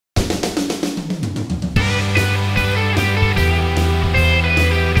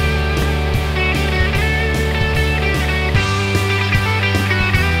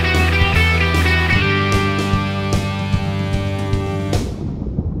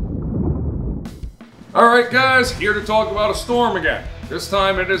Alright guys, here to talk about a storm again. This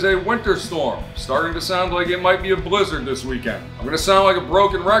time it is a winter storm, starting to sound like it might be a blizzard this weekend. I'm going to sound like a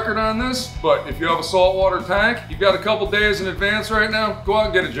broken record on this, but if you have a saltwater tank, you've got a couple days in advance right now, go out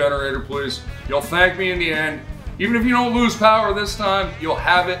and get a generator please. You'll thank me in the end. Even if you don't lose power this time, you'll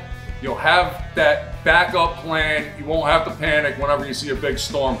have it. You'll have that backup plan. You won't have to panic whenever you see a big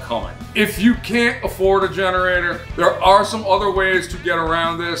storm coming. If you can't afford a generator, there are some other ways to get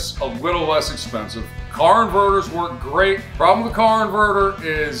around this a little less expensive. Car inverters work great. Problem with the car inverter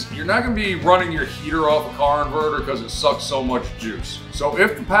is you're not going to be running your heater off a car inverter because it sucks so much juice. So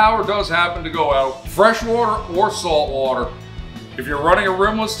if the power does happen to go out, fresh water or salt water, if you're running a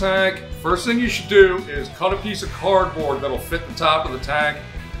rimless tank, first thing you should do is cut a piece of cardboard that'll fit the top of the tank,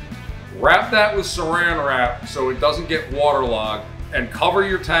 wrap that with saran wrap so it doesn't get waterlogged, and cover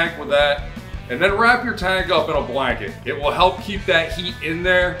your tank with that, and then wrap your tank up in a blanket. It will help keep that heat in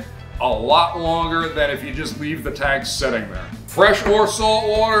there a lot longer than if you just leave the tank sitting there. Fresh or salt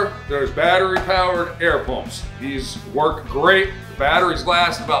water, there's battery powered air pumps. These work great. The batteries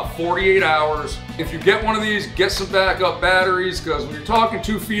last about 48 hours. If you get one of these, get some backup batteries, because when you're talking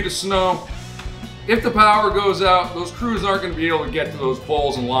 2 feet of snow, if the power goes out, those crews aren't going to be able to get to those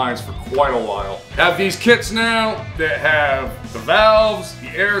poles and lines for quite a while. Have these kits now that have the valves, the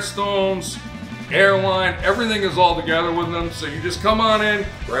air stones, airline, everything is all together with them. So you just come on in,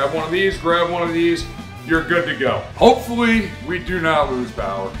 grab one of these, you're good to go. Hopefully we do not lose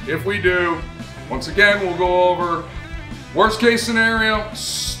power. If we do, once again, we'll go over worst case scenario,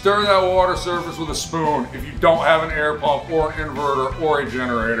 stir that water surface with a spoon if you don't have an air pump or an inverter or a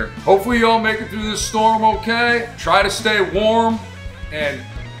generator. Hopefully you all make it through this storm okay. Try to stay warm and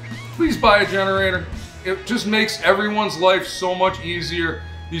please buy a generator. It just makes everyone's life so much easier.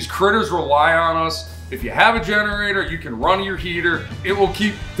 These critters rely on us. If you have a generator, you can run your heater. It will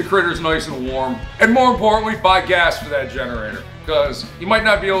keep the critters nice and warm. And more importantly, buy gas for that generator, because you might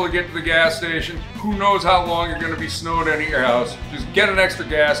not be able to get to the gas station. Who knows how long you're going to be snowed in at your house. Just get an extra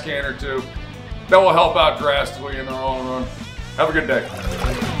gas can or two. That will help out drastically in the long run. Have a good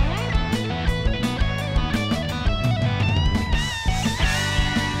day.